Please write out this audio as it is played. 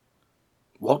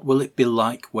What will it be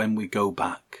like when we go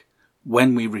back,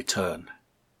 when we return?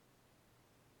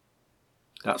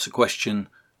 That's a question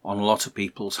on a lot of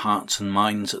people's hearts and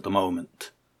minds at the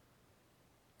moment,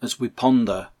 as we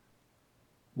ponder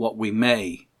what we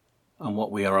may and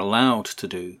what we are allowed to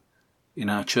do in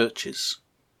our churches.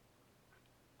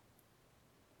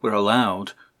 We're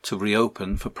allowed to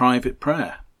reopen for private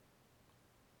prayer.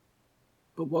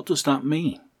 But what does that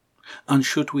mean? And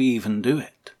should we even do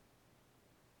it?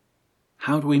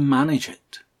 How do we manage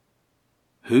it?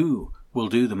 Who will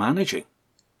do the managing?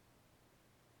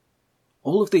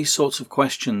 All of these sorts of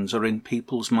questions are in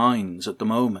people's minds at the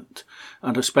moment,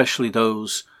 and especially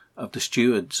those of the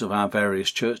stewards of our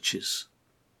various churches.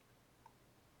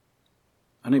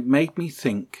 And it made me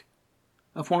think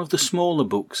of one of the smaller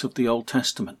books of the Old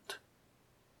Testament,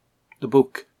 the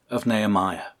book of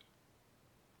Nehemiah.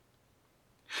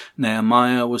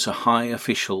 Nehemiah was a high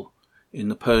official in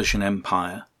the Persian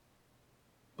Empire,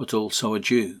 but also a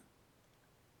Jew,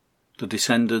 the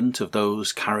descendant of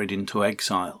those carried into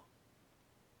exile.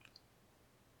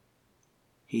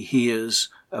 He hears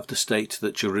of the state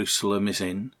that Jerusalem is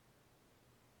in,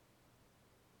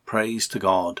 prays to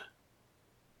God,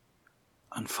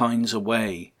 and finds a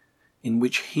way in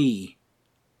which he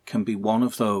can be one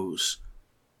of those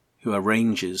who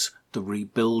arranges the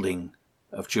rebuilding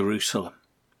of Jerusalem,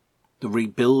 the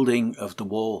rebuilding of the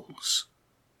walls,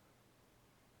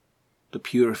 the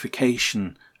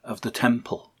purification of the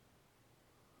temple,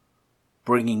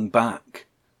 bringing back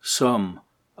some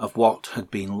of what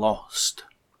had been lost.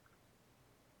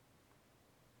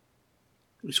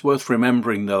 It's worth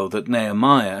remembering, though, that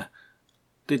Nehemiah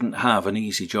didn't have an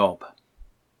easy job.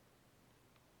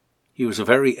 He was a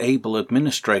very able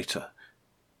administrator.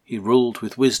 He ruled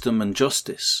with wisdom and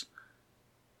justice.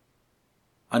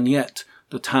 And yet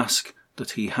the task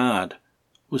that he had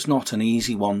was not an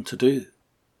easy one to do.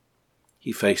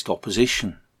 He faced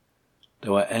opposition.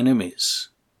 There were enemies.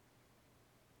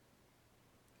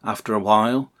 After a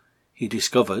while, he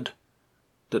discovered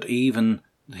that even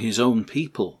his own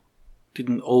people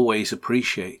didn't always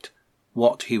appreciate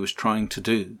what he was trying to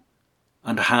do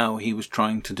and how he was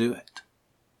trying to do it.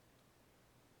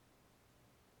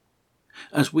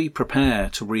 As we prepare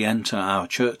to re-enter our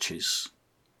churches,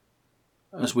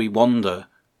 as we wonder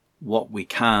what we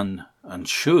can and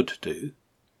should do,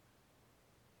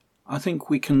 I think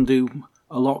we can do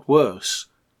a lot worse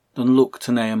than look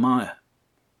to Nehemiah.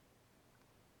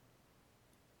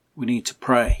 We need to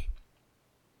pray.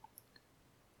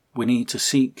 We need to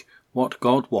seek what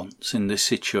God wants in this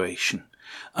situation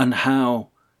and how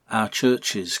our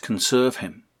churches can serve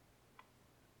him,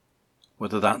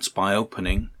 whether that's by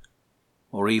opening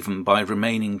or even by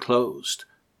remaining closed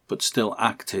but still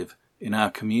active in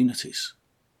our communities.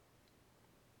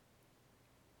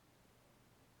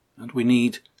 And we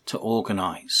need to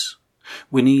organise.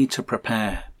 We need to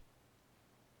prepare.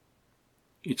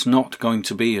 It's not going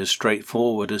to be as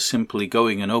straightforward as simply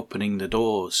going and opening the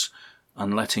doors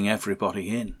and letting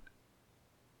everybody in.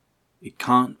 It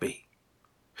can't be.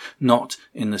 Not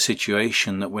in the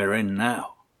situation that we're in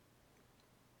now.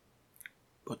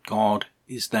 But God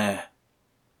is there.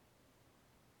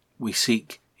 We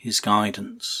seek his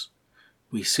guidance.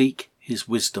 We seek his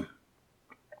wisdom.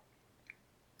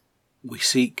 We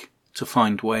seek to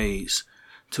find ways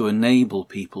to enable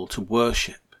people to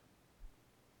worship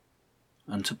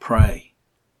and to pray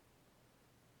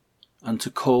and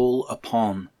to call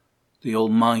upon the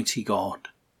Almighty God,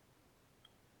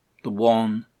 the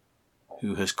one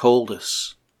who has called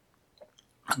us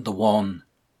and the one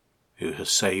who has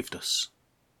saved us.